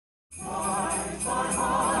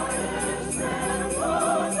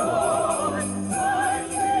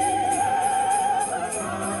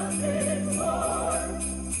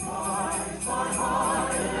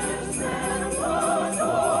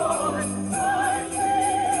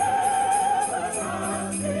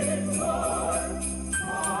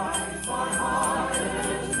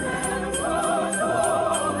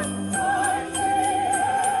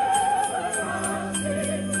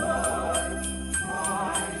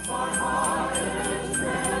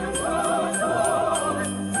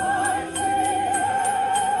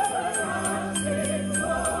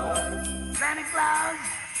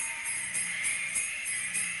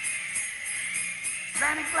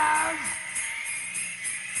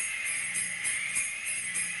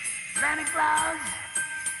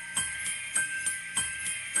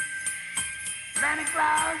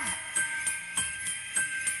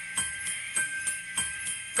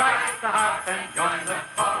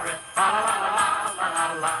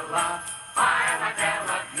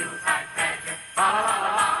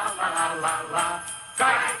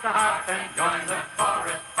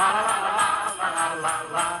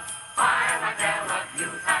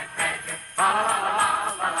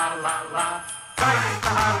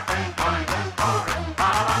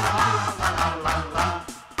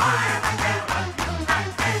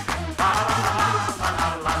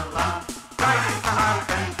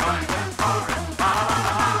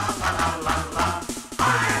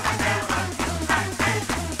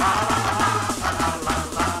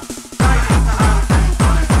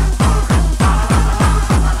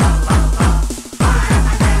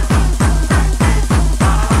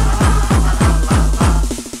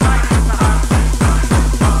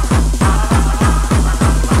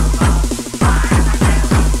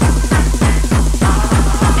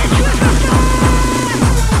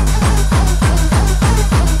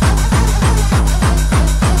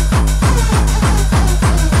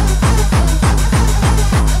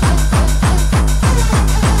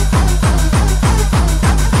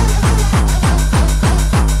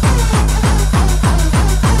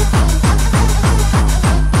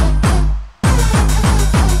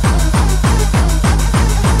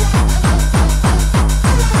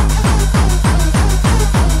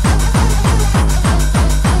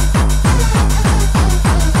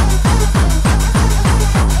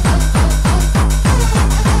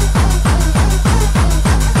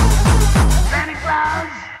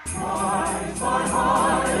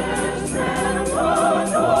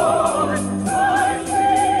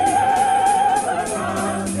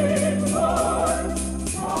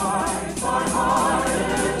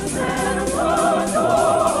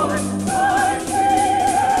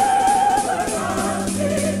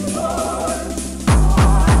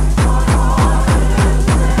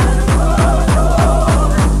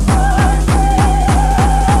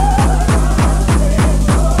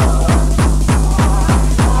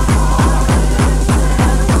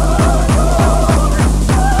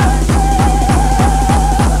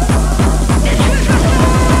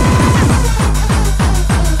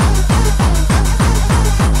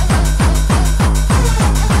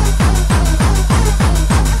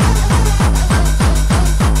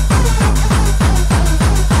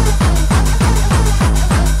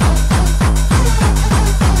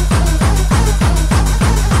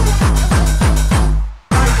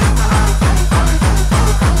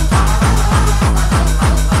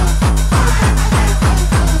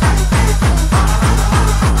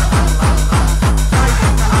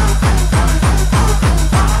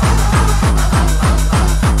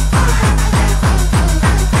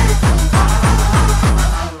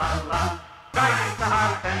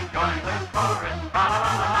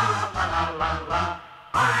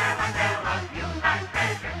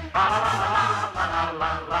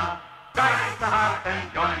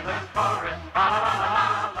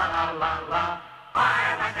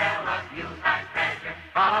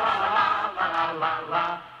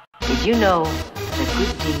Did you know that a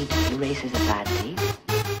good deed erases a bad deed?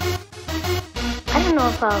 I don't know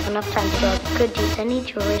if I'll have enough time to do all the good deeds. I need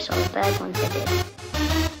to erase all the bad ones I did.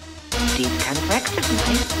 Deeds count for extra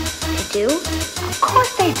tonight. They do? Of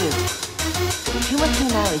course they do. So what you must do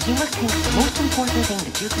now is you must think of the most important thing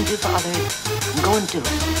that you can do for others and go and do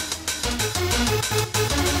it.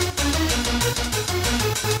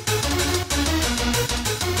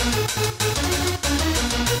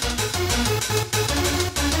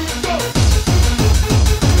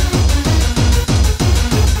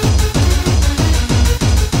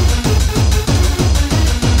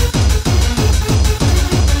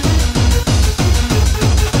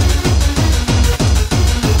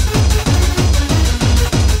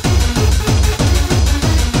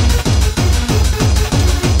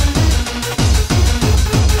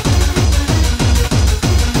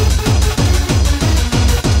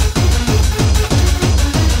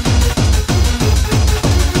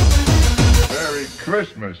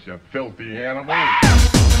 Christmas, you filthy animal.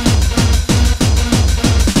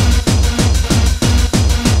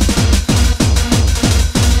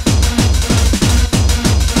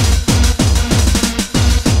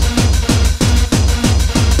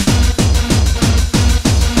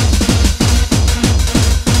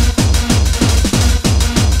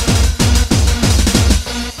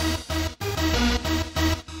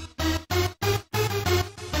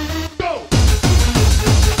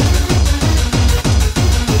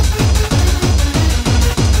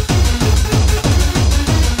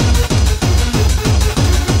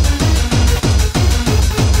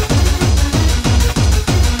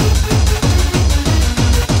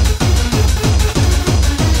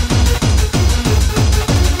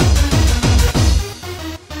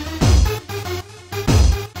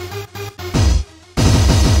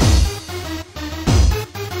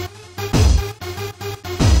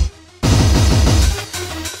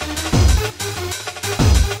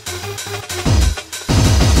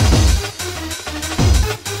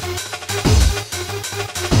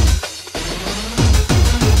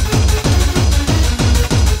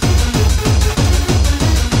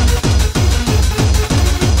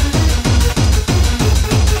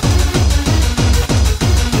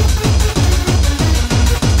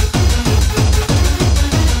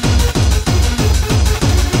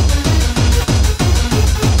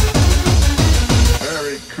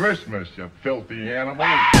 you filthy animal.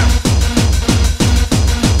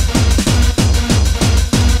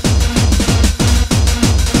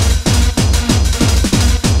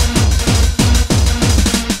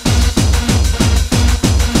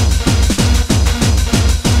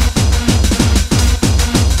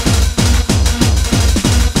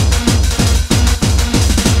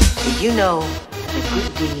 You know that a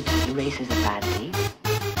good deed erases a bad deed.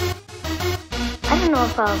 I don't know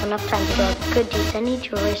if I'll have enough time to do all the good deeds. I need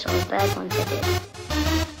to erase all the bad ones I did.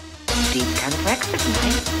 Deeds count for extra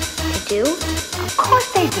tonight. They do? Of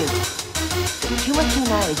course they do. But what you must do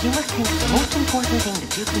now is you must think of the most important thing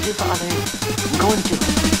that you can do for others and go and do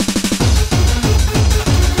it.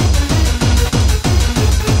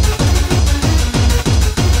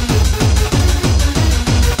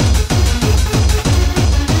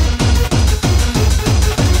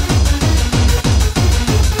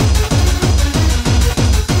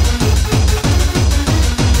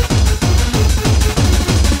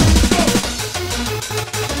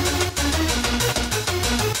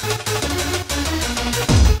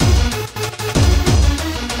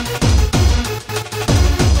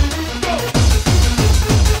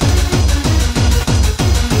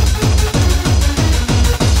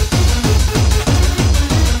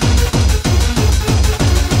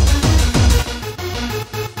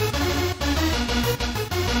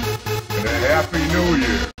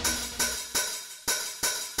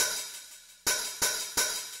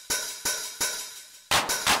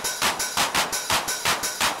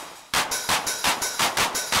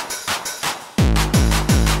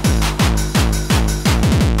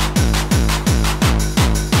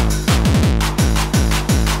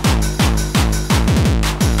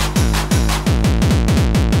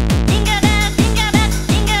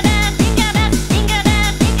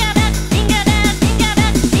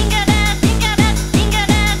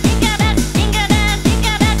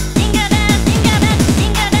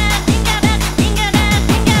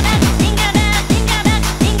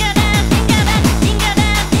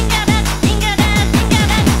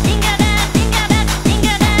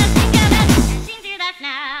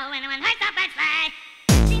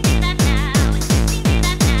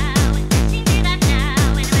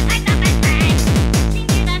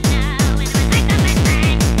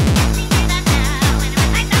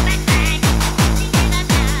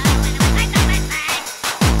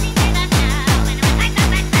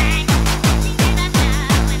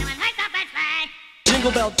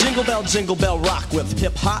 Jingle bell rock with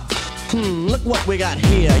hip hop. Look what we got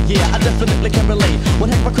here. Yeah, I definitely can relate. What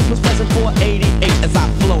heck my Christmas present for 88 as I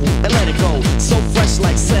flow and let it go. So fresh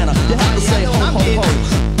like Santa. You have to say ho ho ho.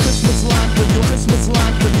 Christmas line for your Christmas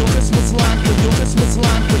line for your Christmas line for your Christmas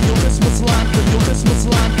line for your Christmas line for your Christmas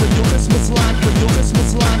line for your Christmas line for your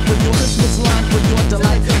Christmas line for your Christmas line for your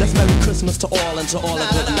delight. That's Merry Christmas to all and to all a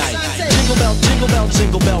good night.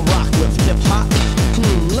 Jingle bell rock with hip hop.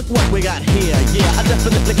 Look what we got here. Yeah, I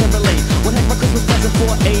definitely can relate. What heck my Christmas present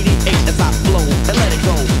for 88 as I flow and let it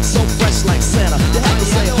go. So fresh like Santa. You have to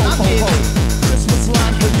say ho ho ho. Christmas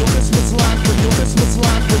line for your Christmas line for your Christmas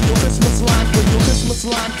line for your Christmas line for your Christmas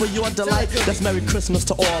line for your delight. That's Merry Christmas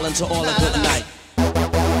to all and to all a good night.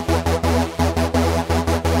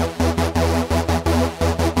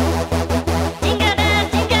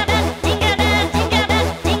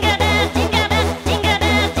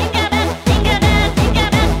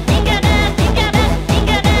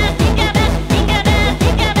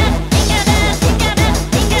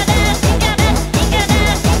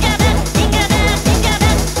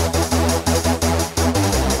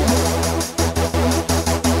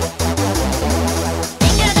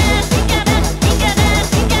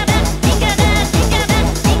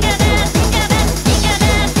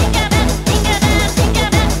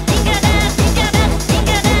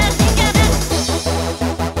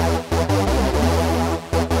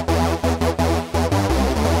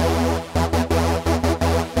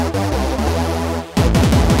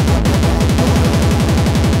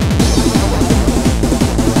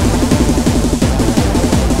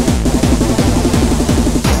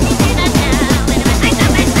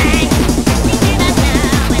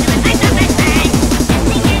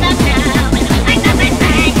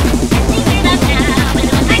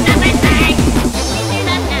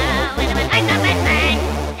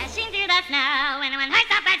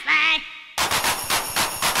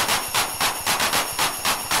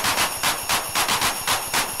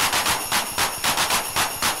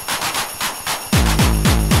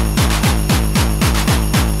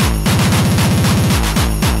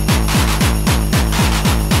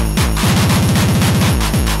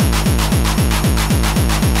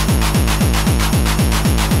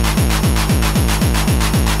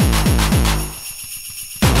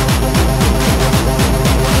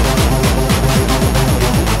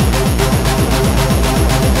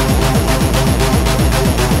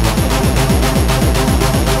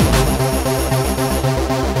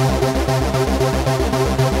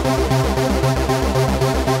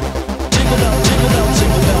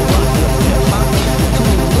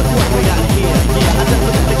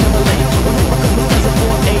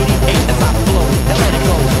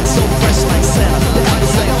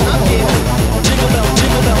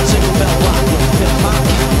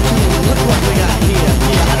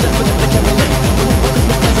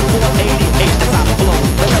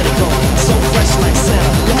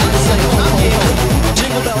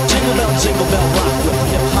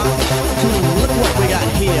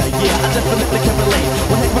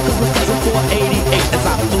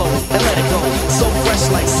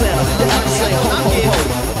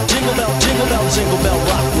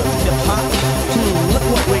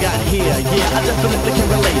 definitely can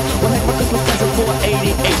relate. What heck my Christmas present for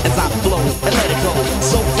 88 as I flow and let it go.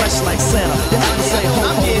 So fresh like Santa, you have to say ho,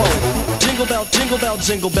 ho, ho.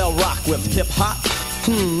 Jingle bell, rock with hip hop.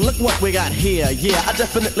 Look what we got here. Yeah, I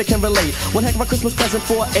definitely can relate. One heck of a Christmas present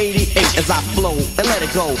for 88 as I flow and let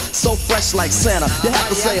it go. So fresh like Santa, you have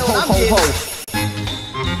to say ho, ho, ho.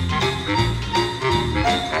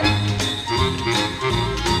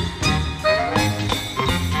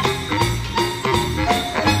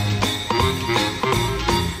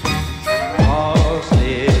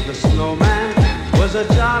 Frosty the snowman was a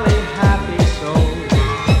jolly happy soul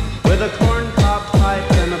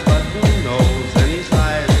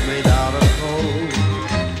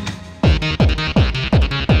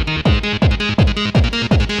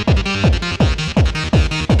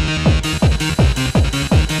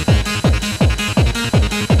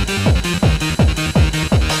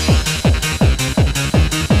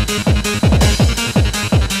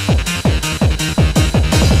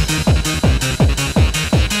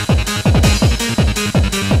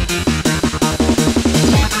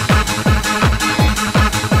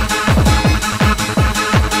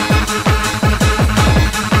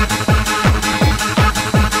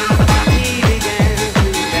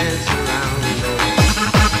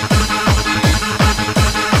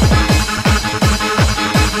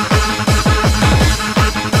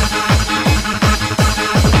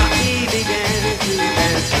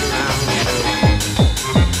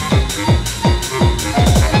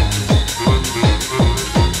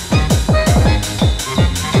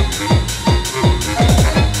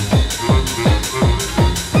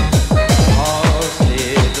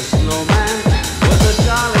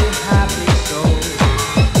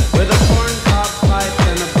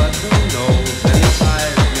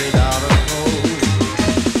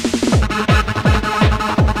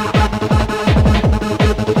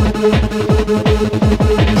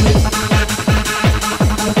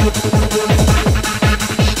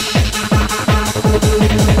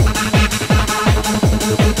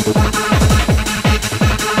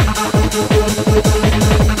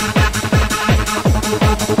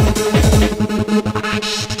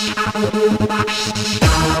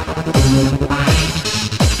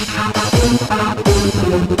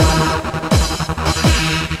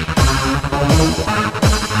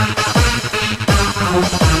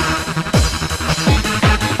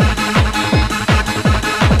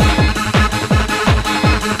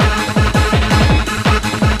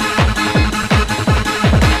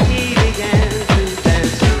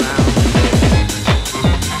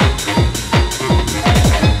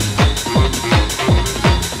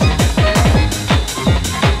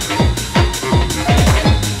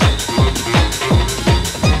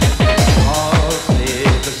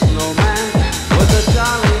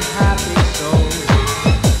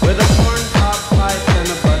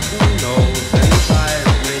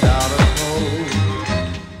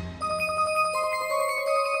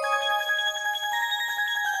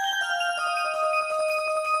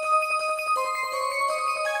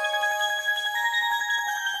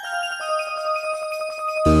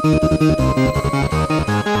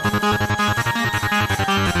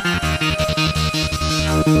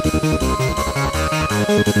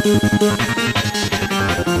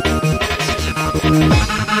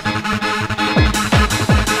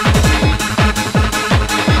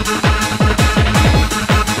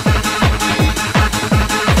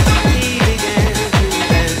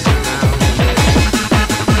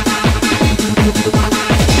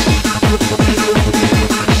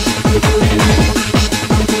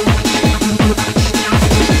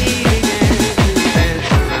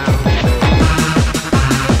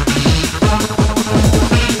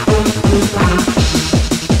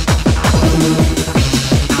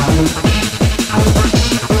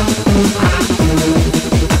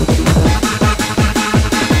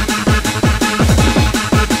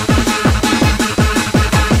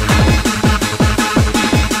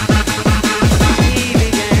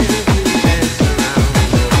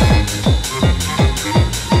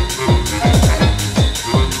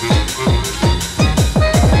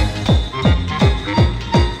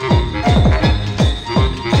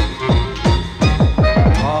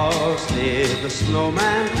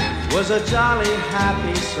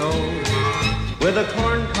with a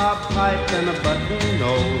corncob pipe and a button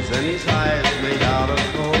nose, and his eyes made out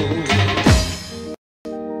of gold.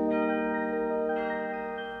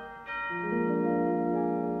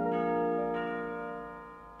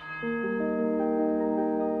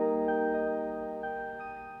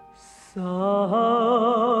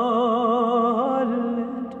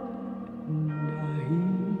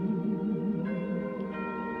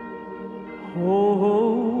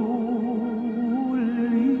 Holy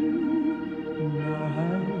night.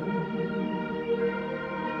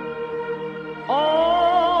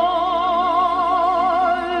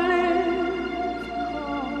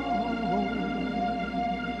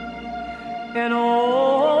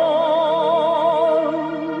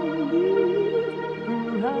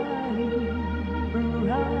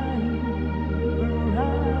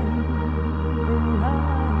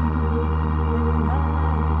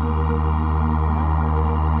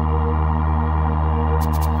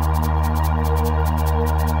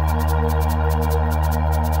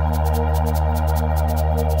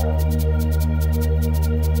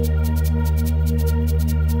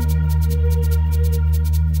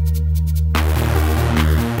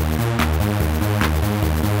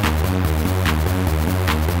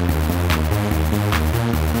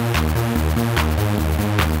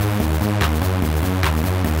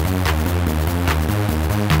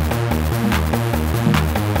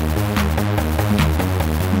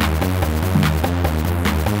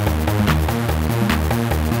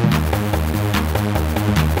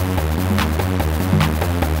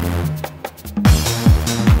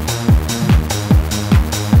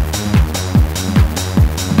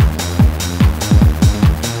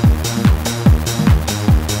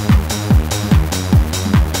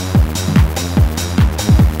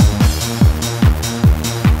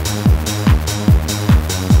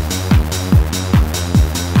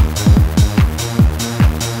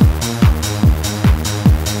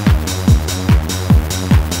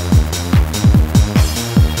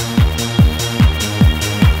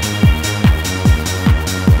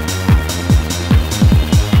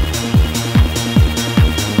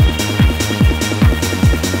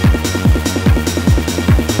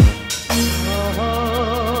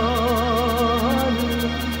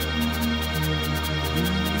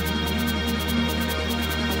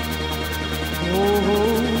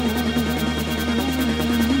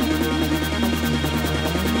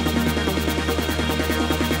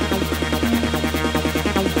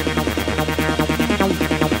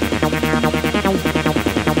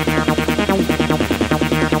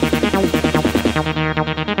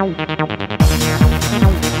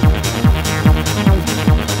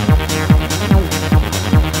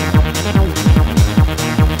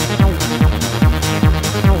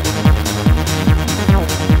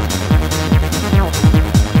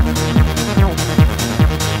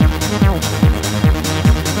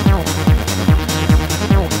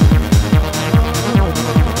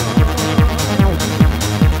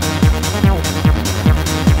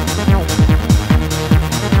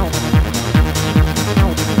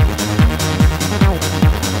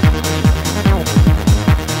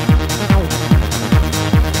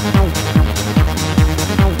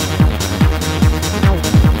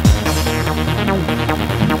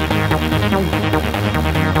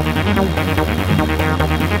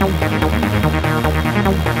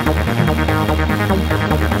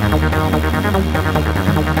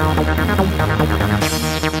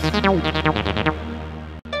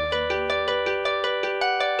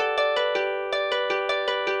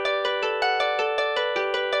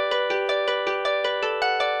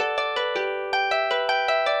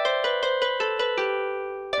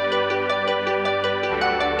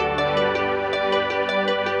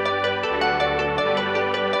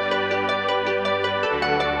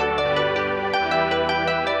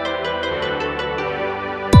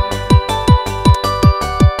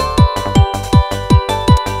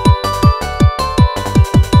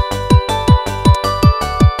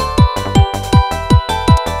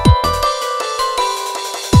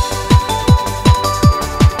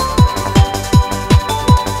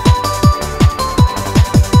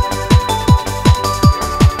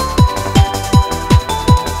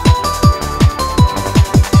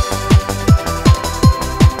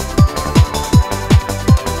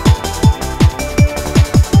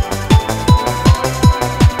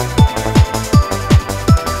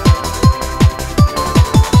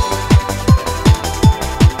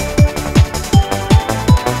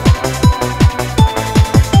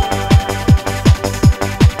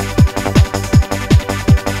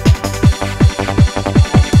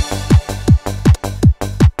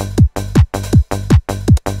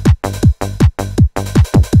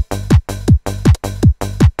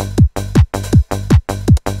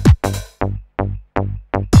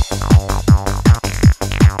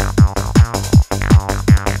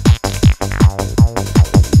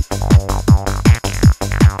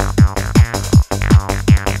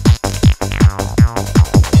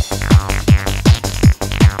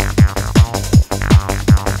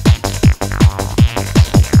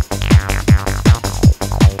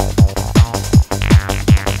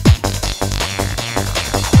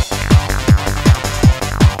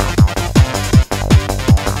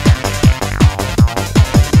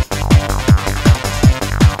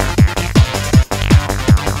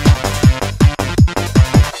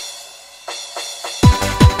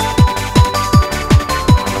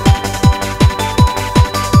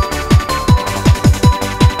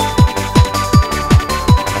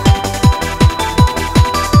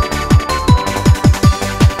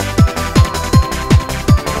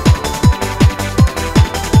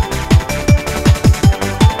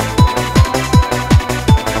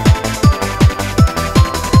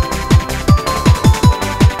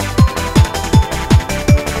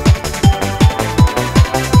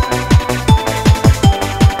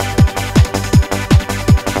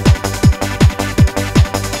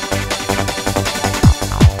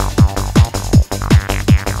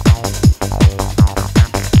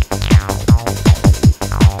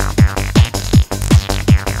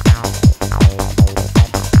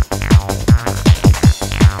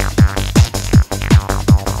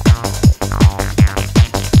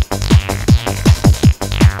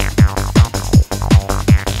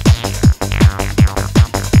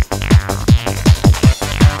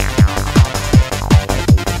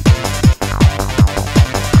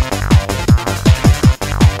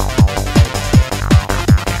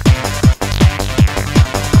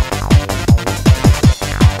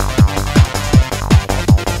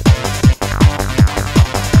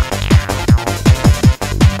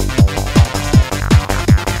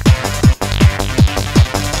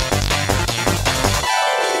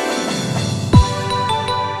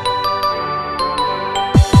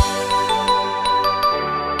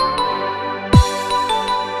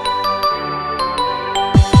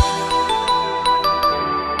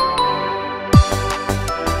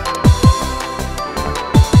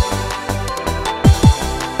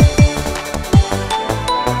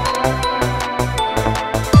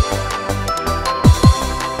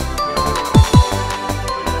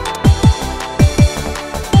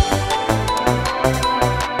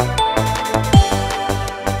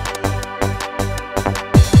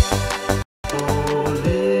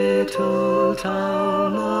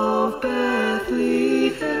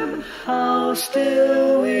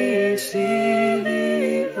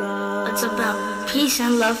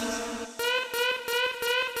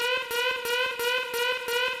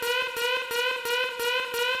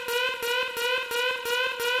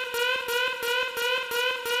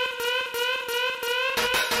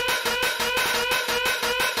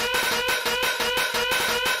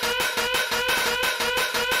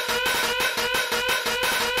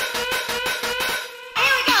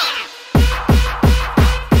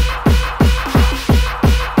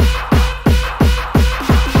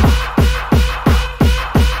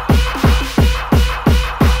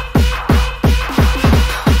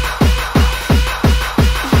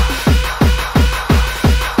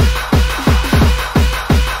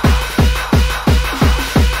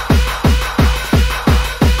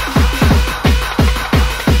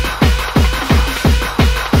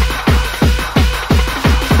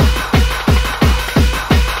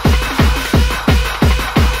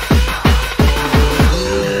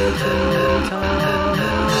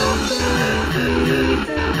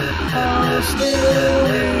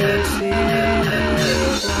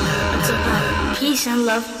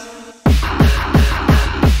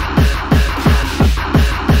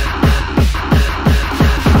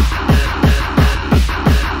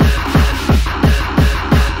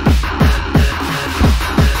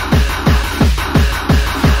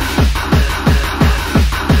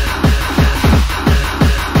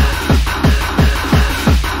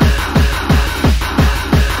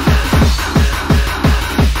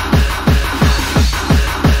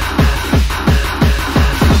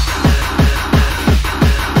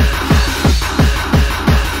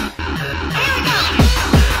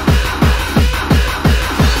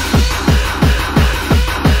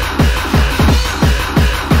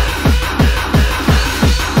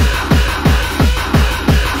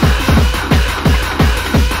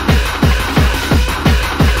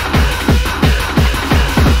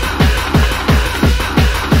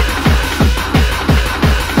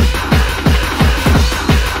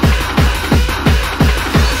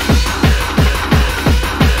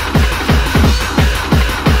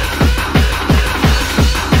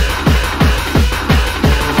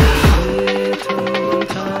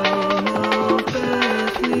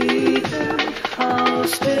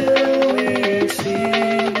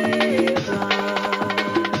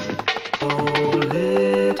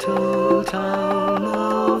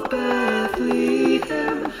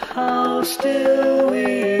 still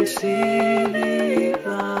we see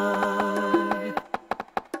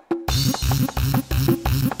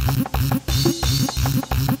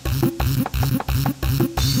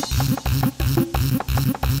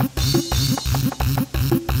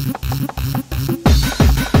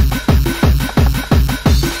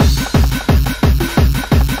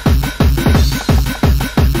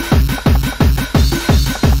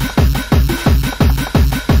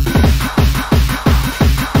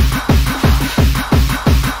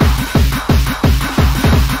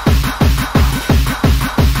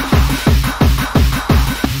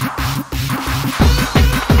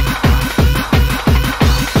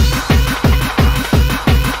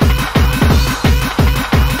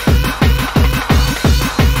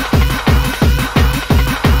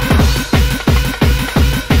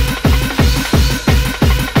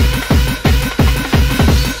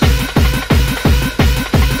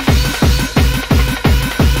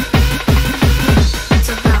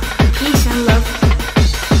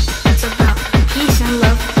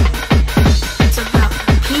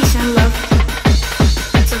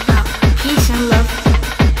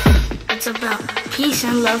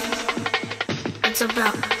light. It's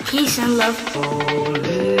about peace and love.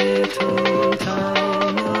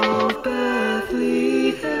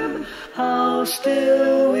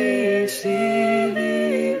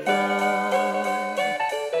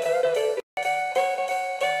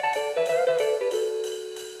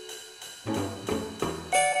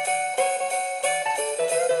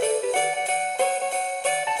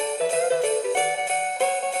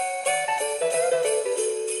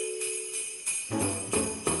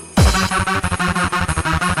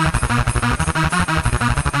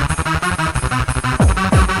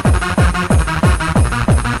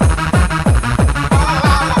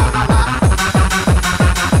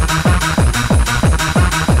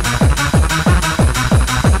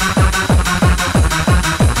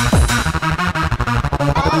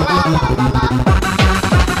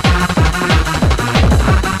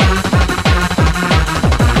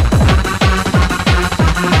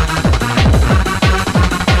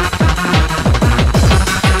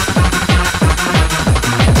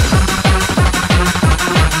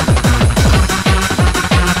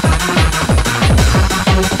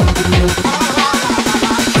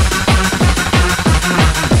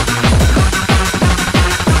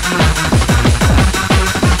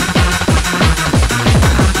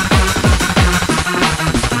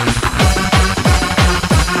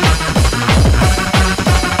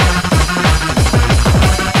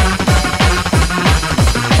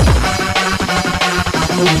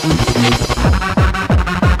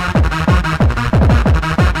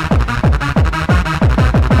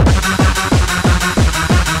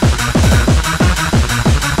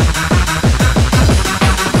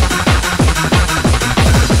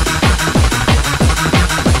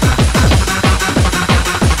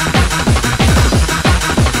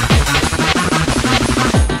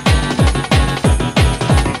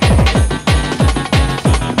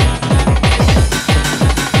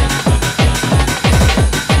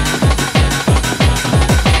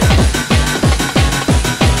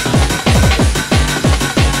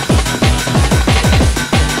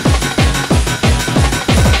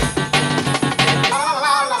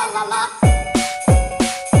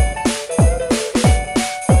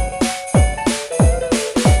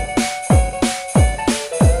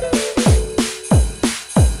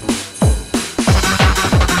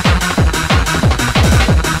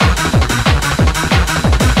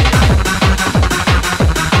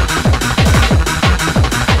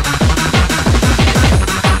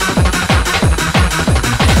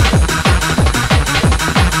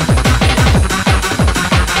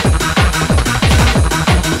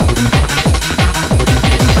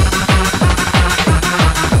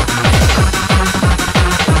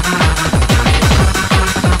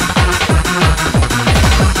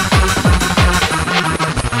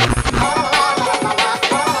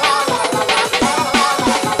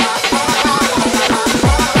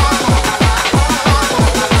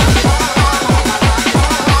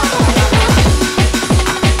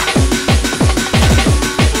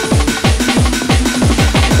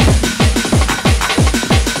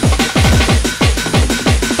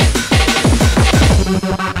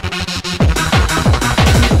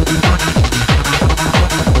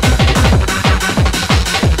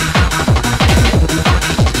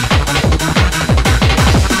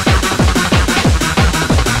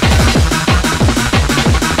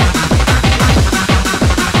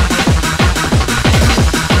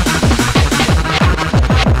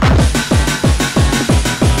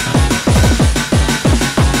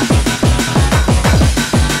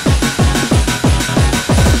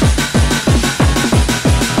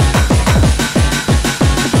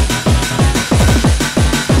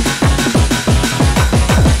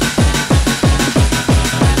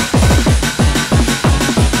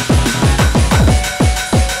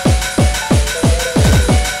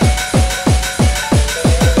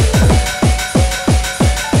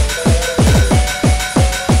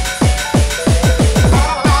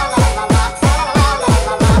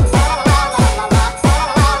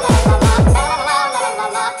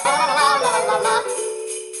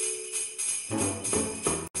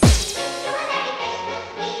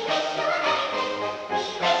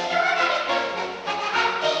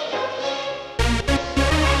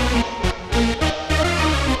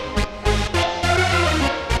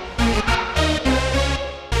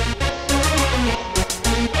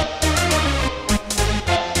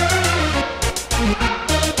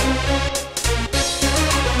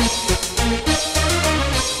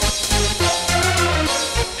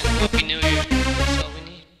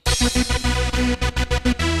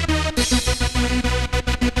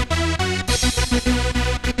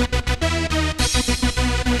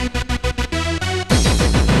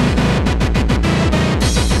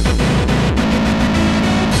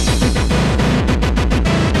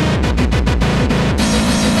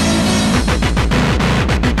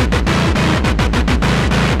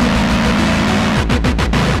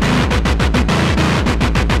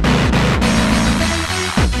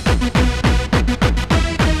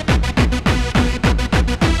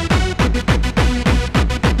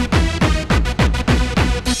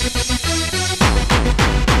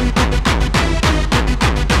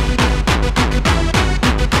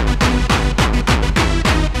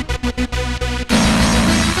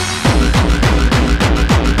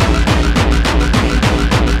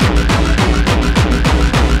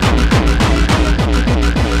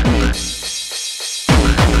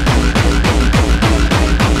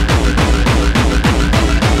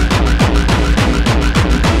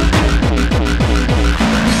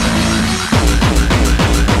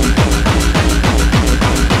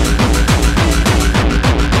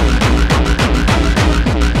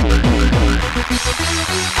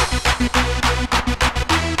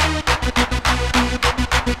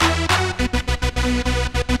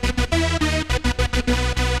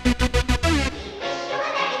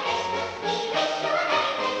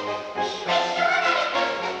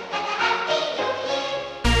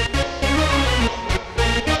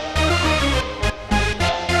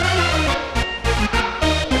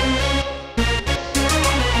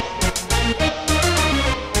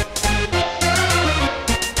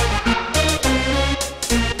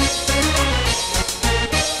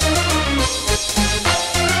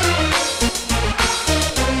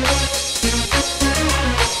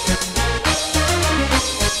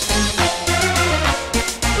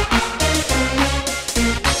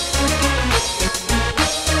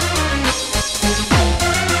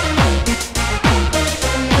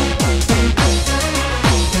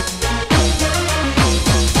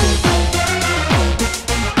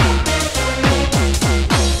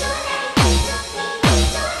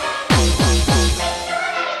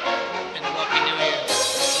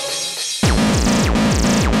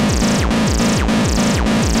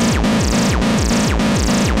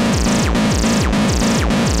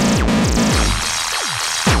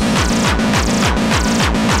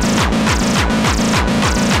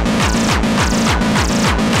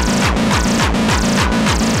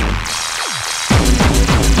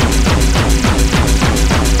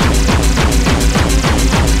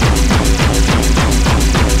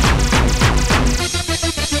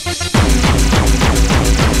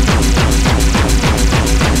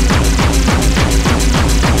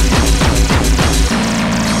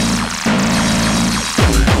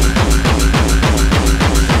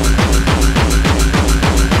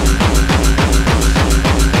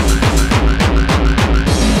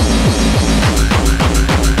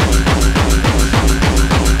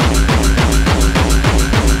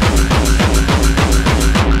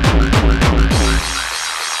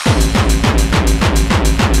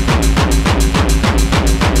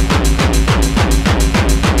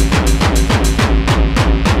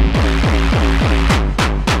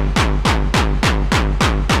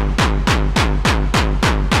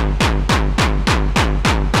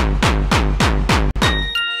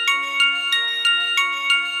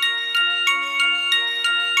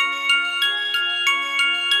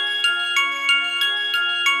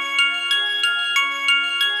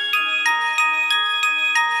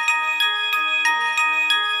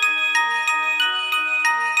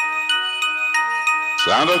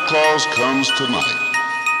 Santa Claus comes tonight.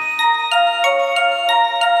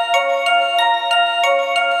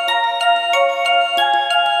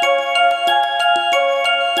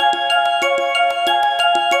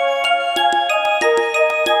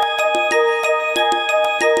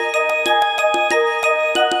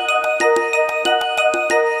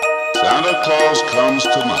 Santa Claus comes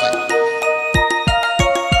tonight.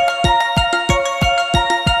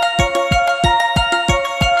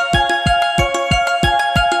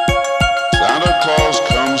 Santa Claus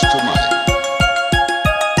comes tonight.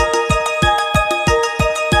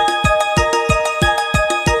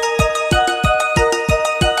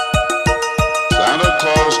 Santa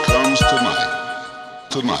Claus comes tonight.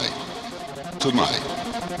 Tonight. Tonight.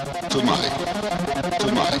 Tonight.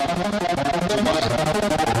 Tonight. Tonight.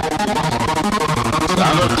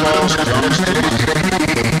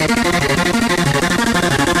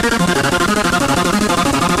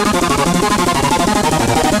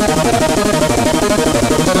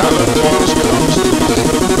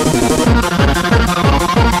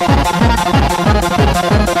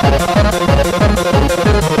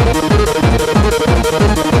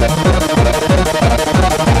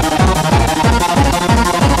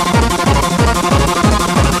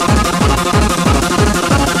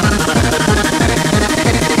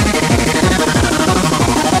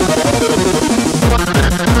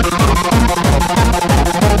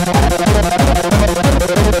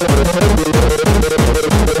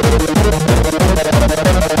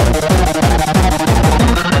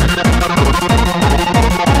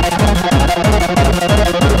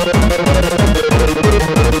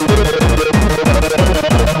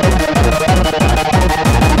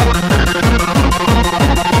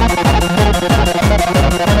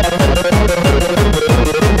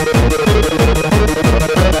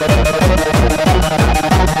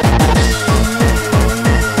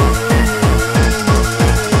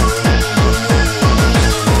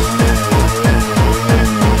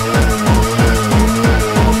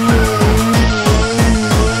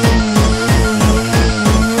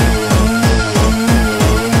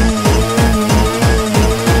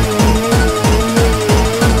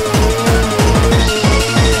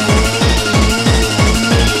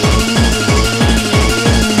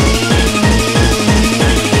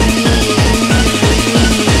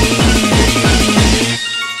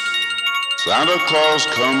 Santa Claus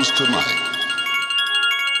comes tonight.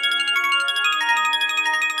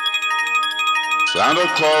 Santa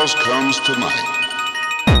Claus comes tonight.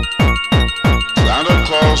 Santa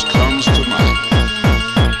Claus comes tonight.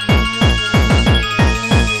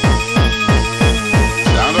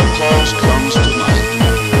 Santa Claus comes tonight.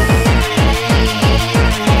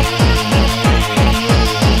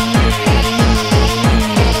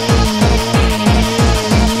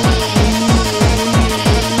 Santa Claus comes tonight.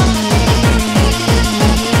 Santa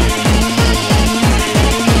Claus comes tonight.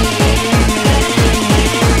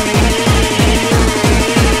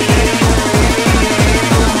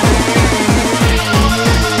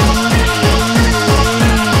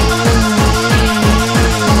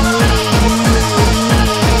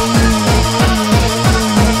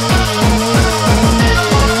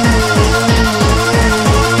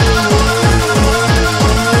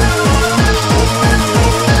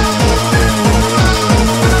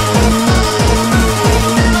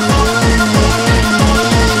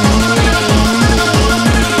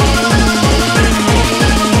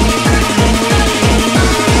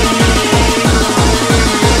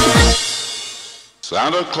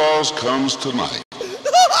 Santa Claus comes tonight.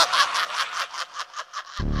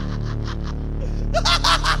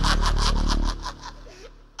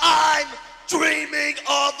 I'm dreaming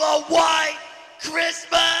of a white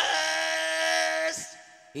Christmas!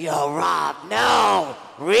 Yo, Rob, no!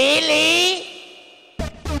 Really?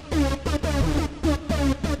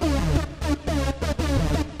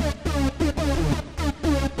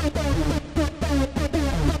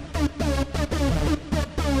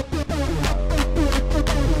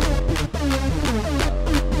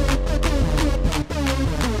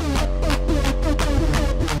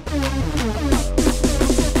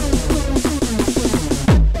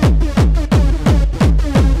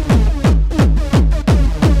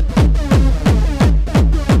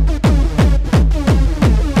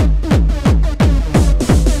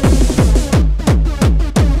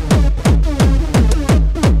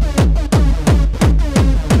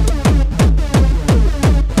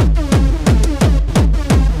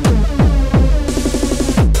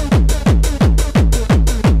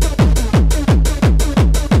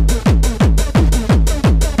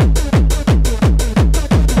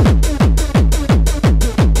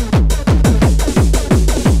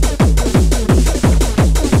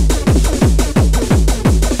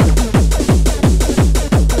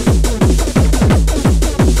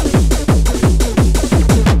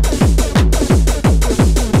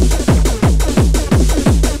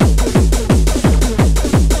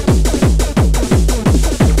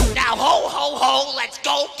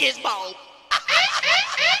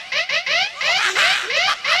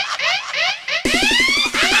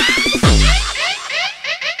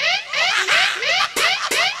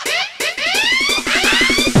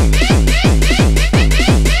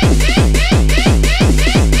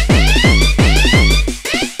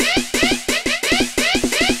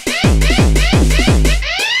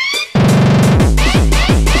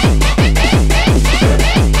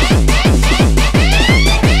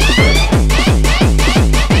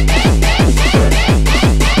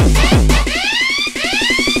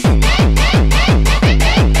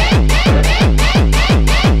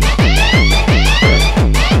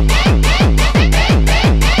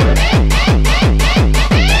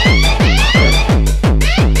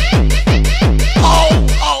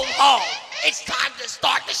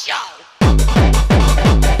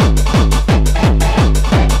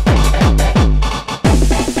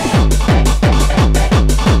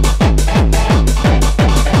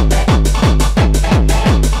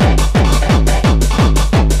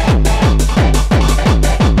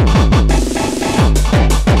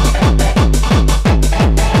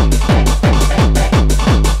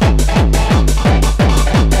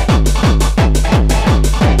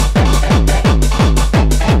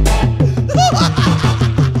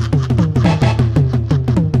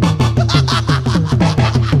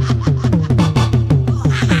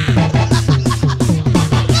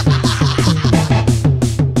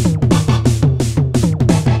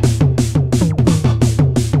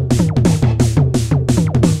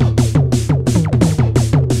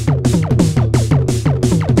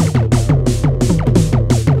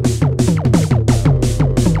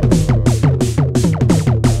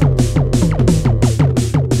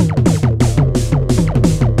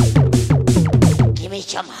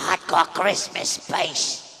 Christmas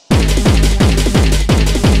space.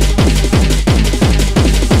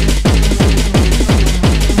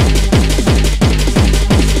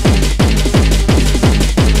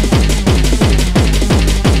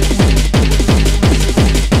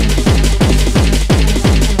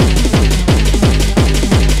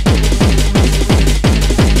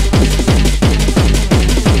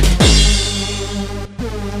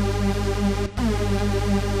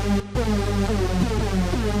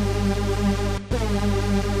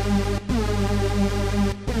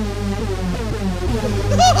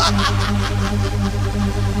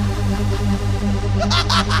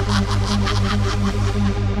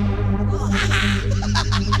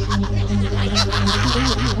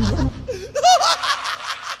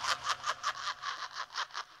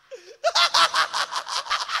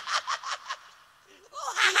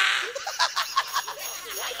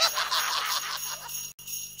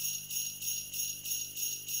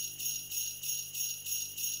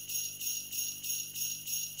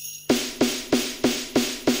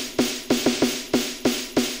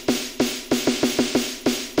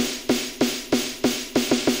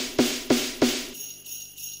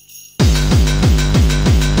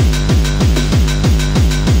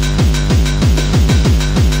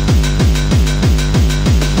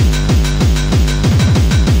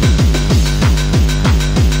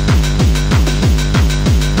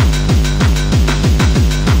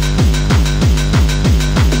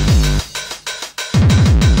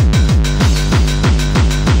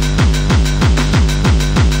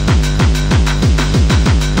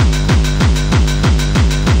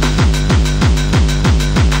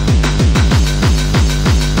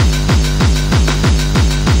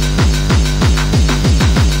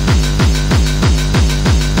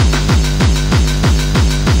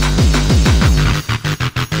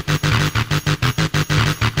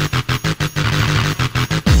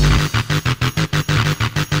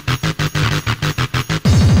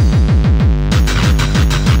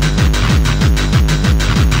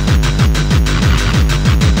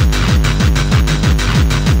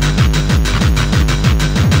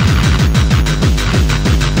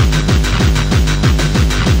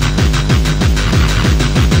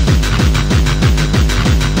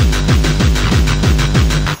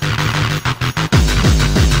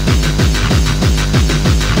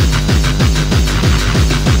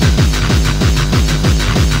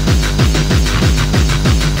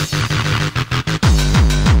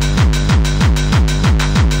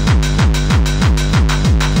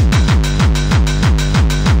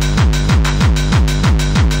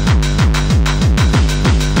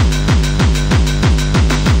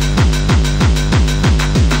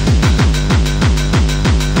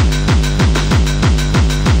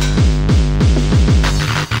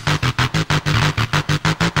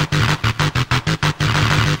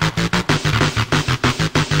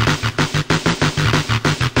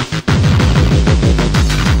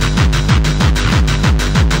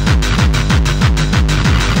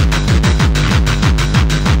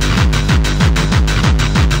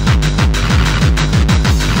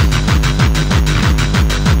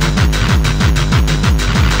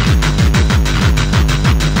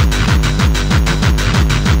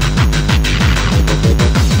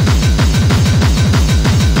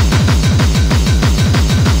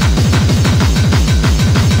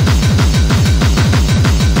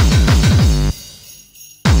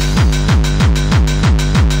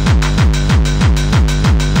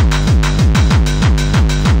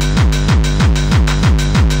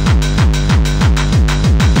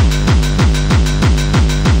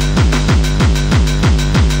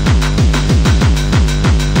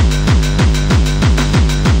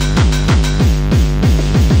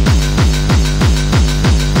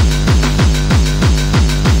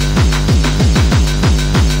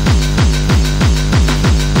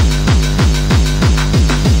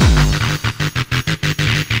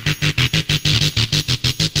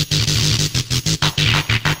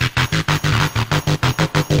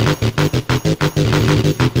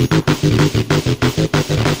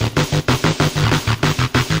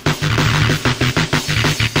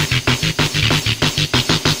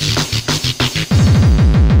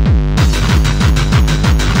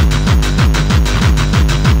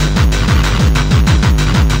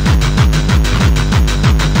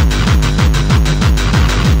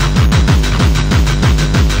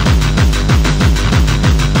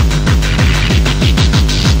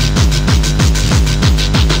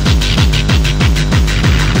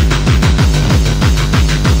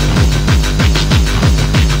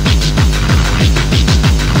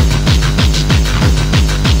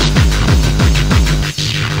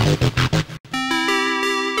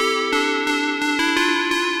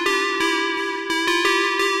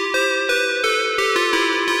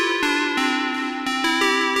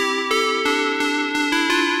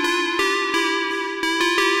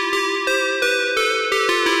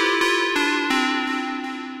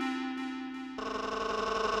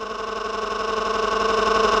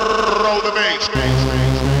 feel the bass.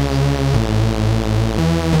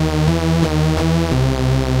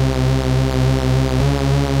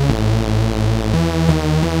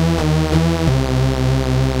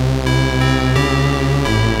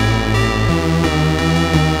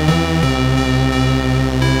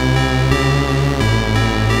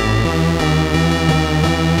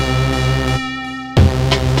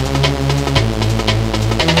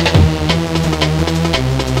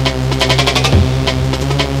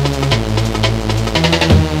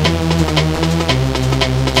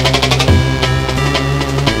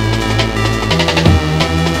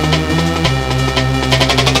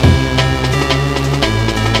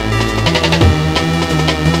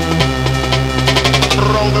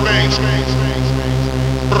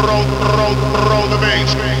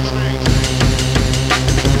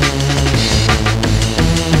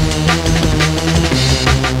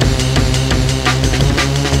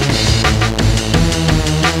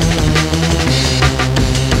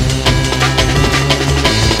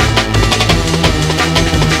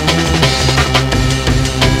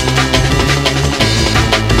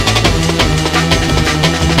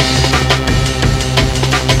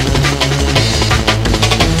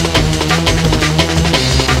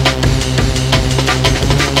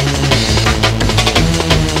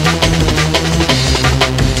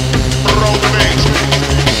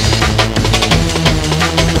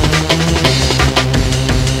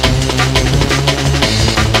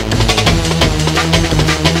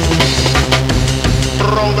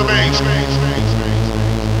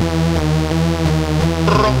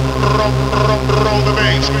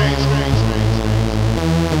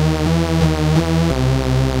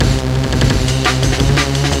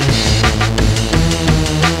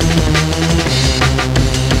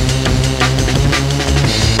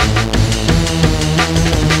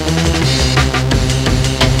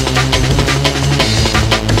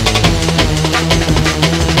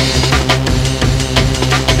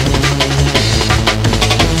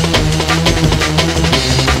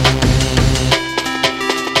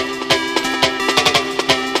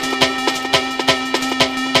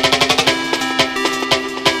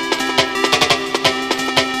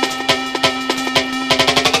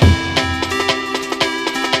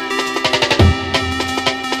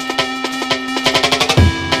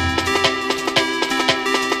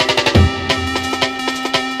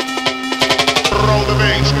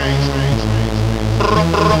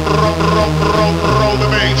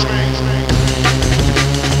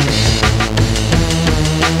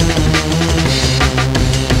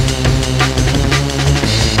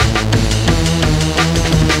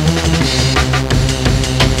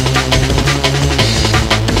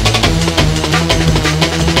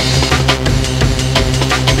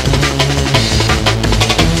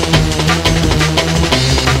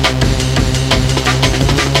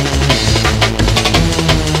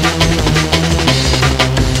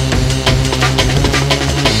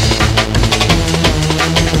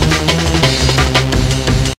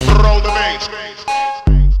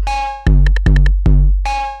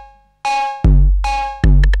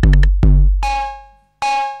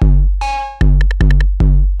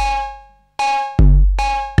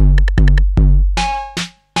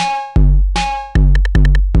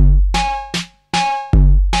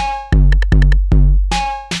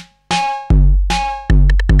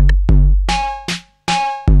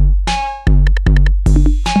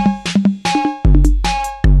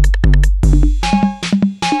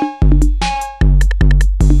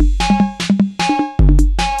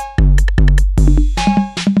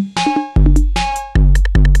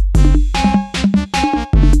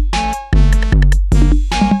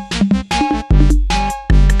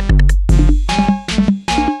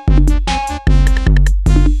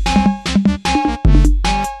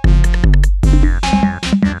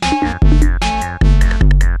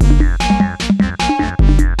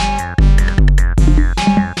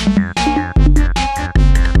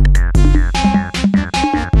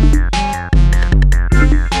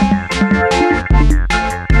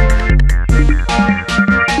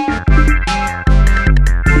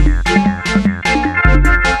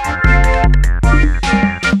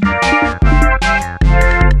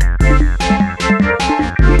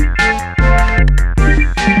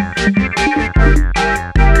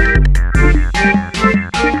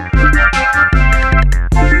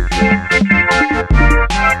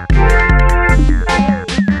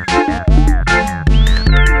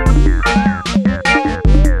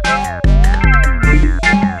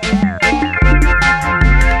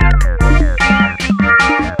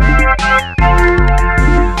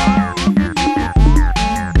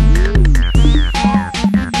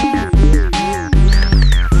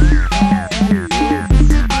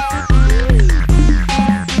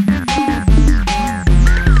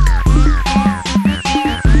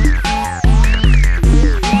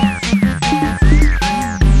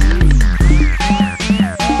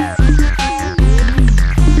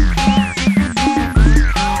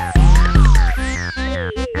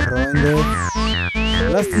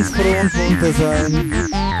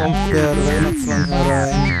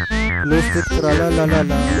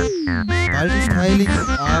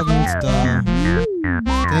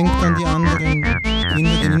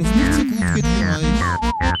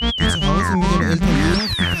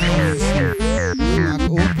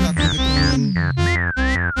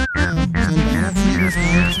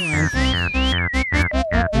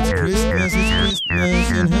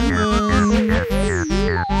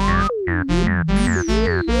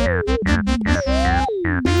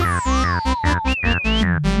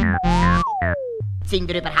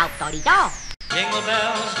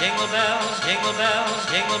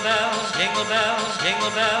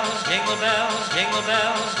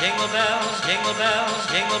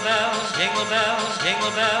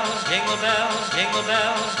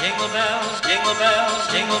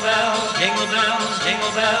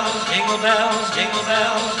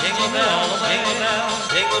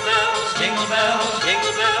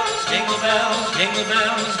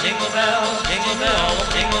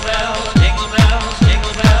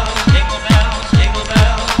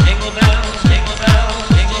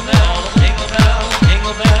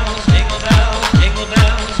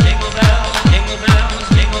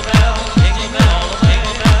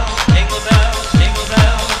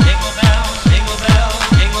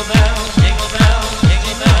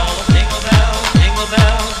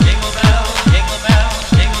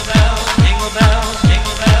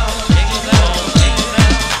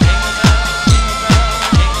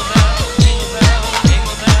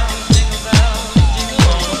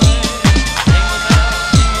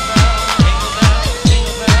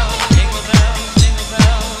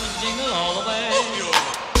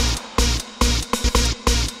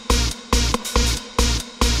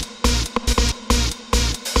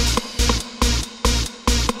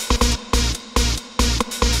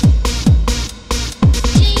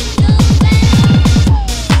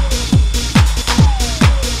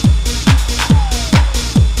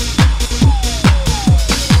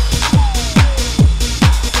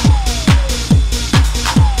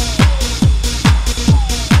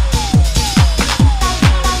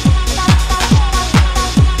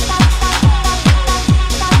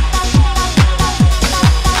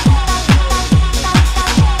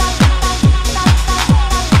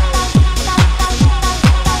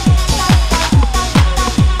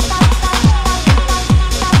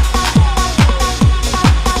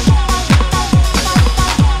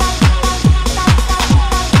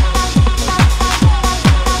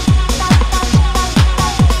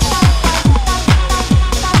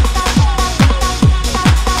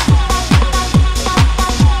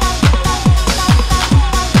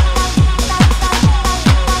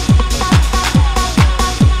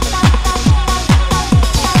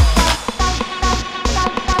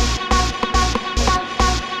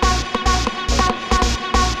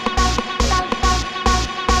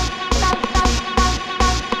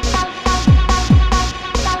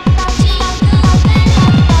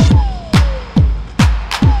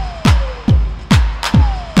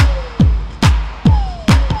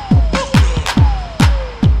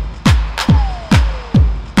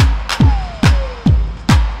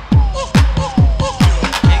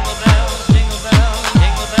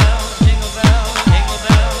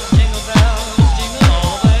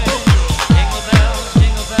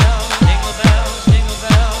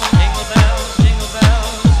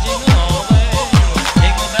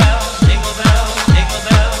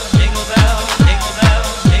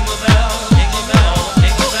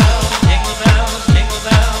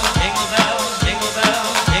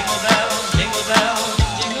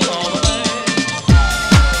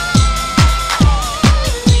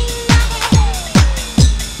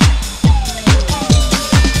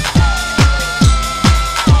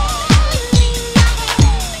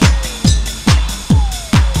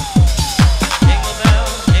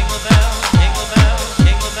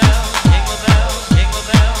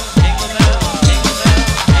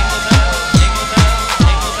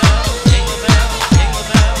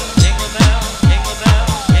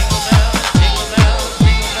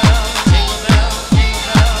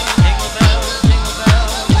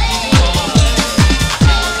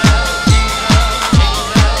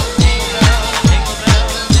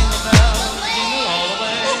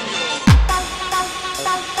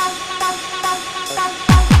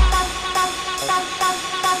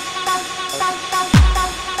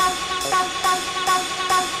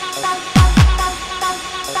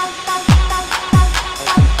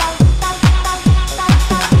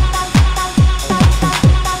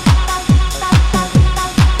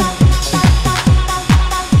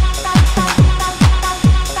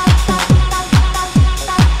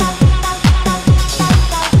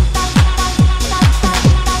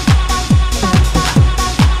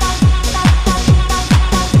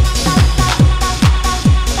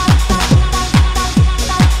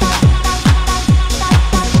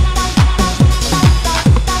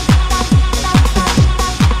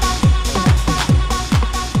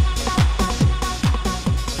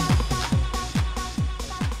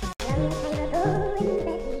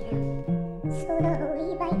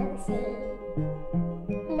 Holy Bible say,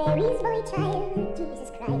 Mary's boy child, Jesus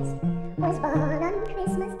Christ, was born on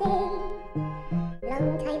Christmas Day.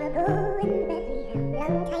 Long time ago in Bethlehem,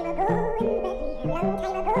 long time ago in Bethlehem, long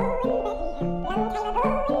time ago in Bethlehem, long time ago in Bethlehem, long time ago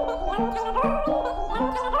in Bethlehem, long time ago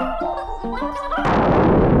in Bethlehem, long time ago.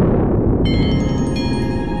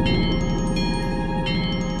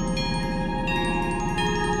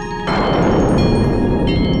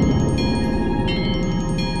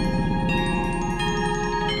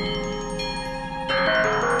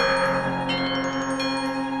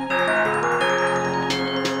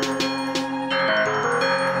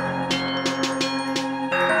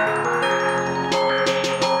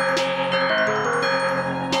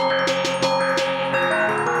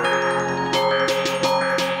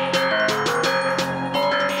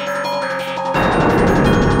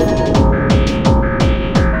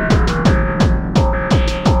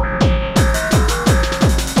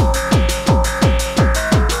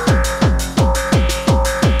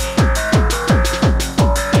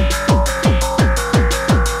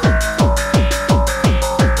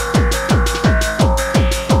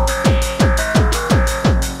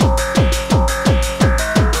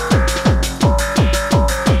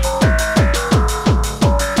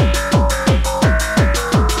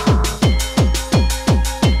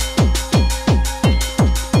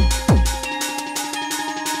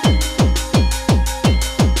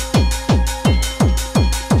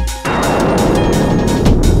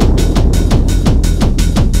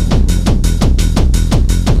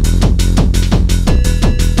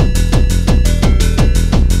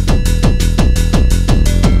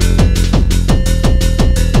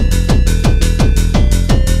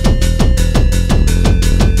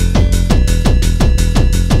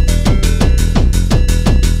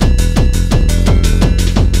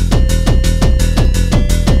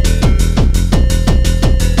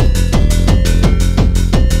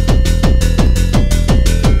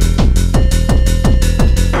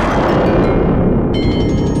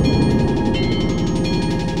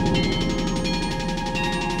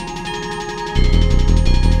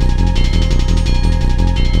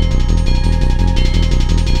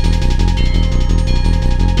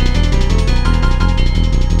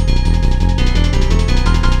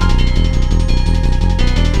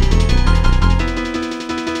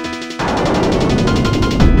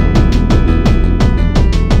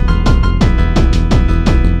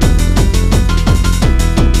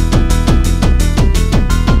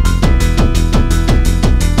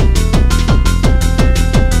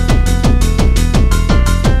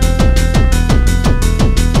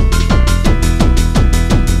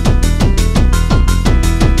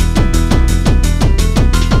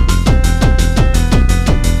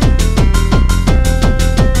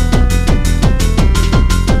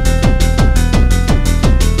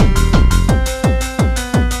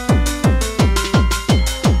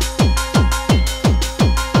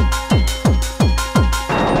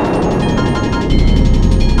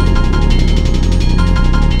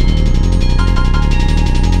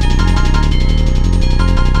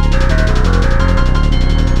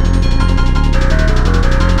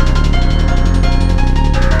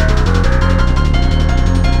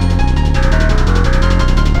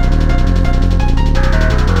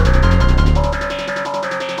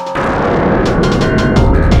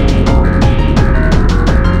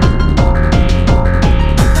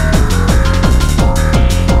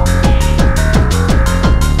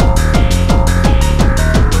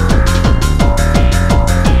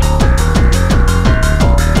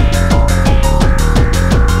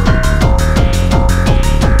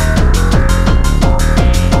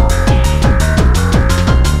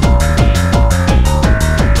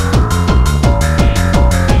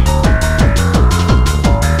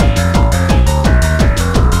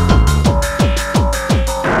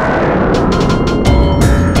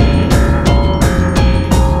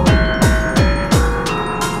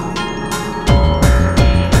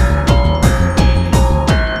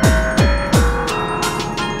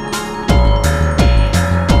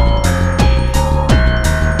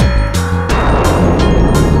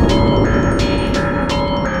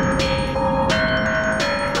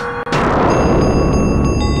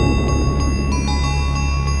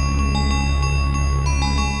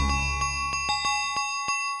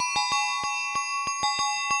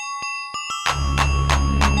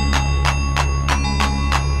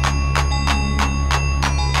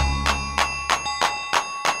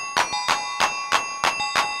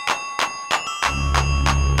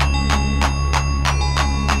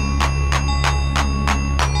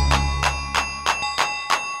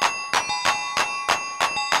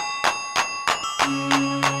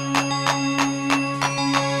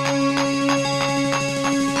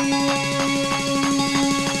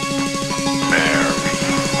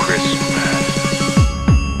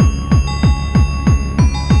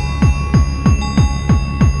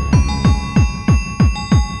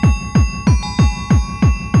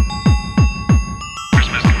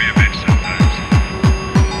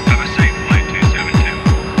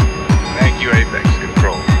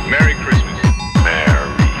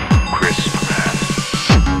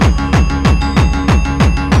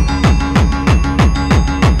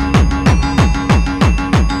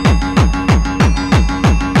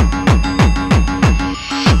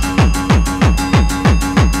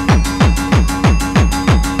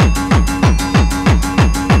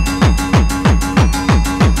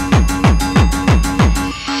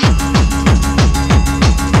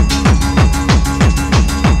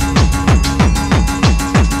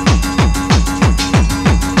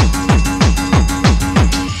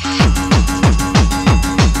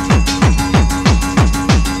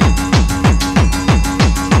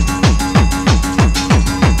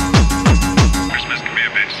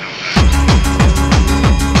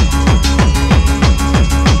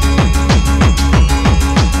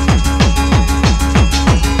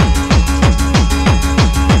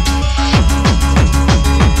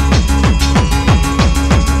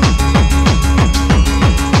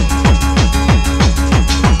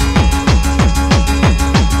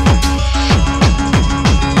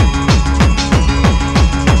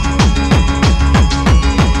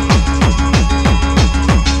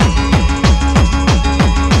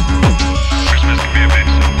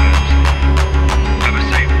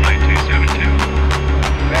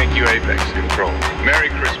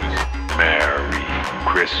 Merry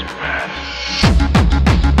Christmas.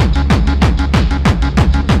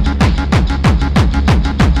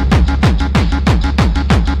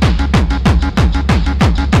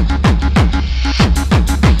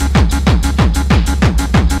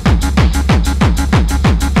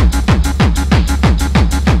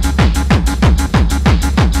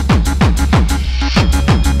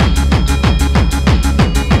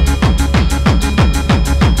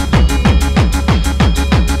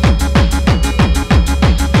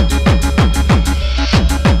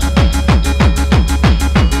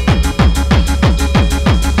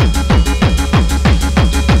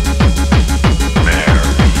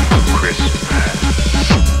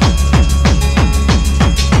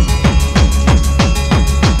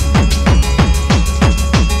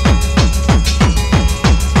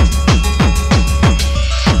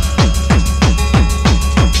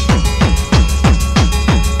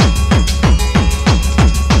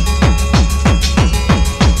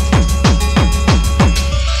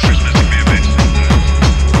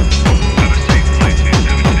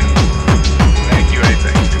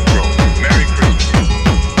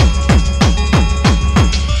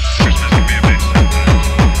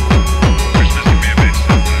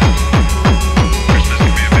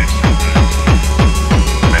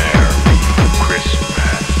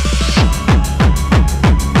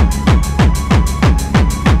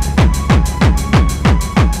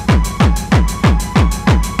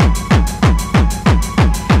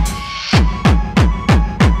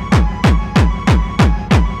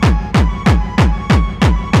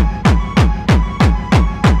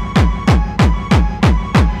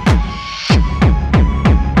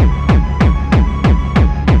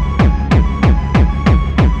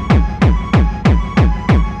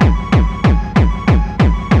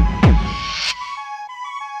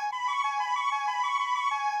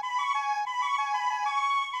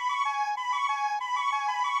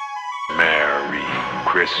 Merry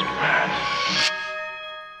Christmas.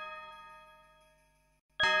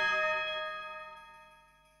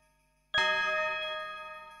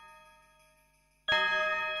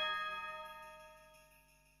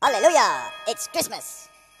 Hallelujah! It's Christmas!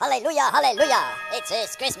 Hallelujah, hallelujah! It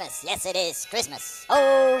is Christmas! Yes, it is Christmas!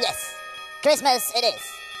 Oh, yes! Christmas it is!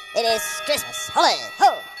 It is Christmas! Hallelujah!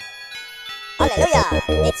 Ho! Hallelujah!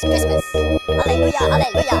 It's Christmas! Hallelujah,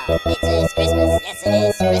 hallelujah! It is Christmas! Yes, it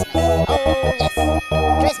is Christmas! Oh, yes!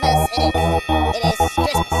 Christmas it is! It is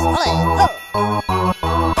Christmas! Hallelujah! Ho!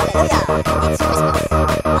 Hallelujah! It's Christmas!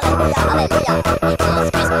 Hallelujah, hallelujah! It is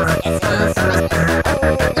Christmas! Yes, it is Christmas! Oh, yes!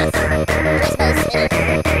 Christmas it is!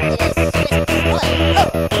 It is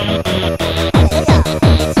Christmas!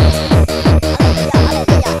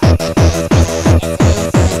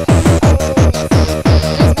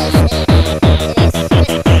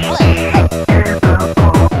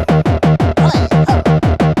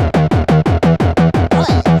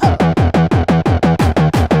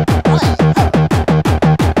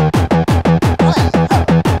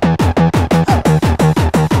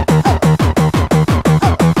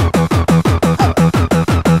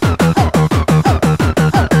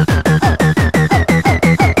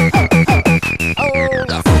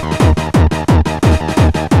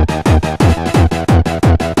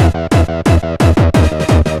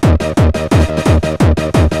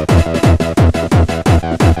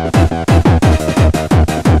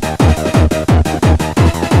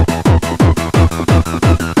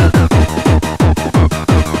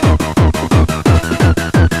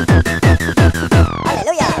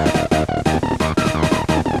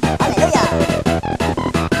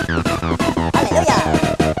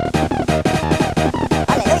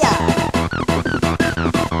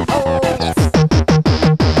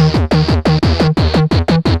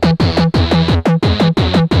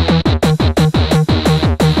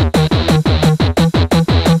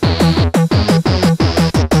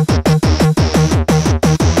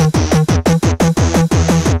 Ho!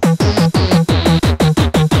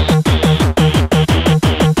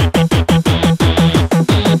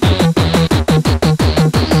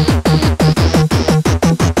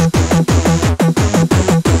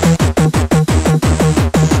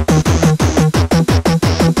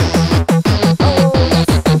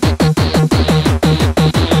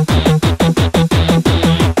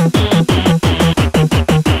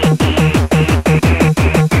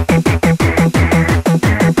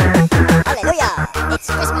 Hallelujah! It's Christmas!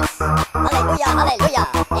 Hallelujah, hallelujah!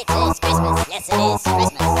 It is Christmas! Yes, it is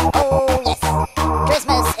Christmas!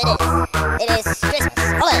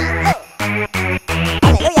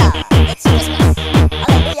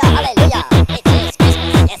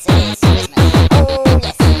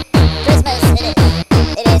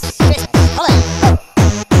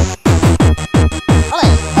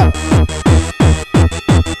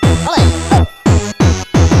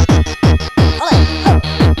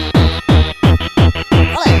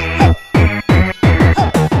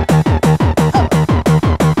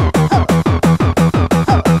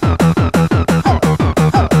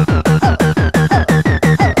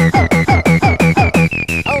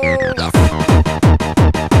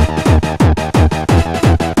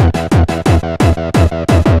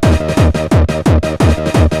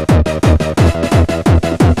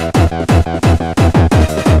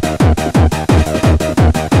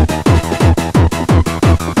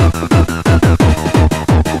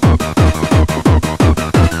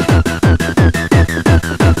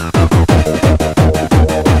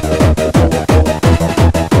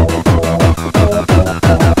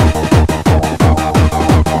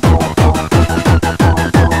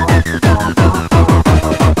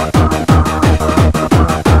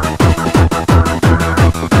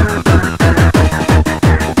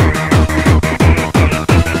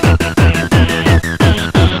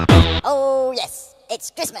 It's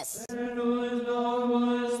Christmas.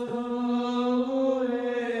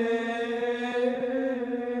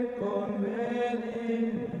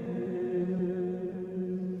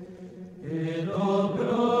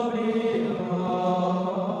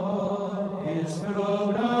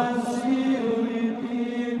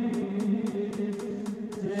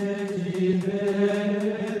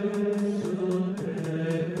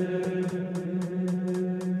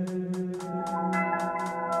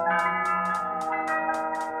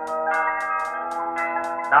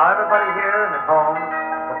 Now everybody here and at home,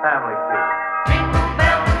 the family feud. Jingle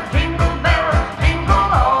bells, jingle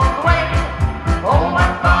all the way. Oh,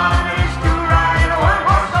 what fun it is to ride a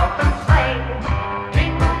one-horse open sleigh.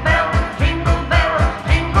 Jingle bells,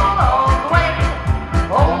 jingle all the way.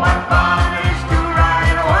 Oh, what fun it is to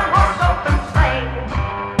ride a one-horse open sleigh.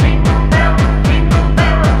 Jingle bells, jingle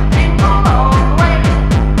all the way.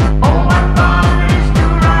 Oh, what fun it is to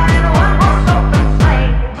ride a one-horse open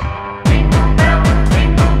sleigh. Jingle bells,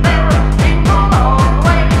 jingle all the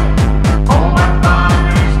way. Oh, what fun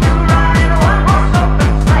it is to ride a one-horse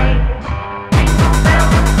open sleigh. Jingle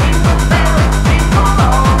bells, jingle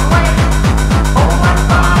all the way. Oh, what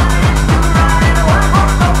fun it is to ride a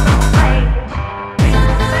one-horse open sleigh.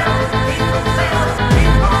 Jingle bells,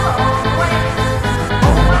 jingle all the way.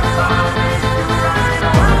 Oh, what fun it is to ride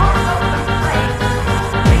a one-horse open sleigh.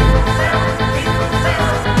 Jingle bells,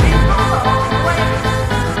 jingle all the way.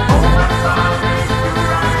 Oh, what fun it is to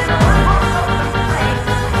ride a one-horse open sleigh.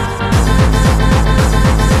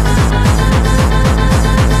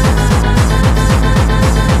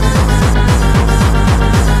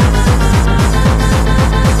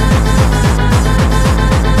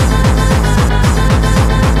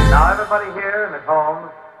 Now everybody here and at home,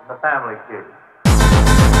 the family feud.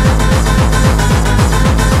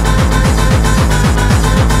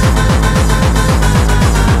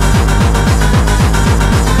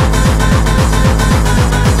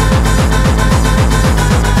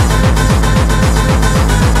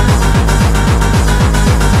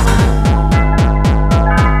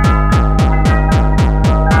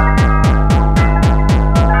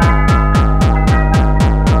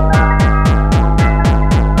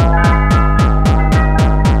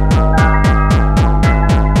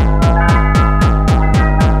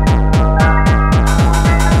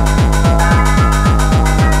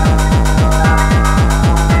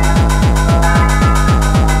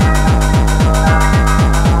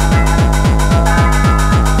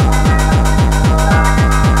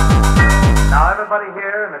 Now everybody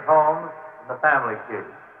here and at home, the family feud.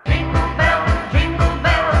 Jingle bells,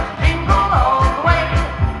 jingle all the way.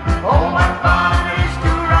 Oh, what fun it is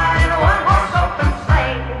to ride a one-horse open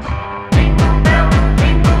sleigh. Jingle bells,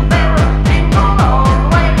 jingle all the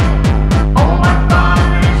way. Oh, what fun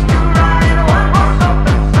it is to ride a one-horse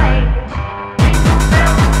open sleigh. Jingle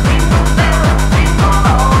bells, jingle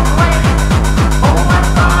all the way. Oh, what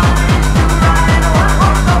fun it is to ride a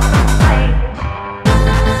one-horse open sleigh.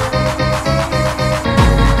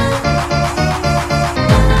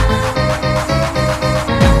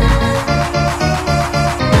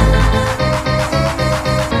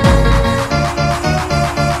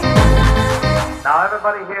 Now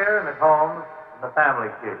everybody here and at home, the family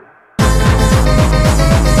feud.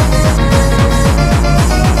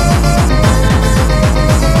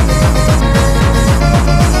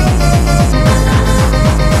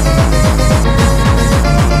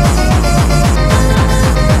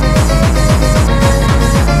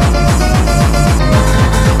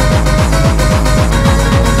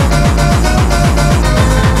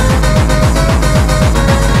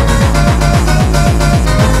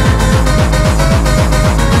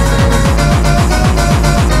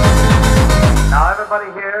 Now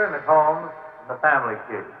everybody here and at home, the family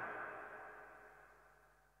feud.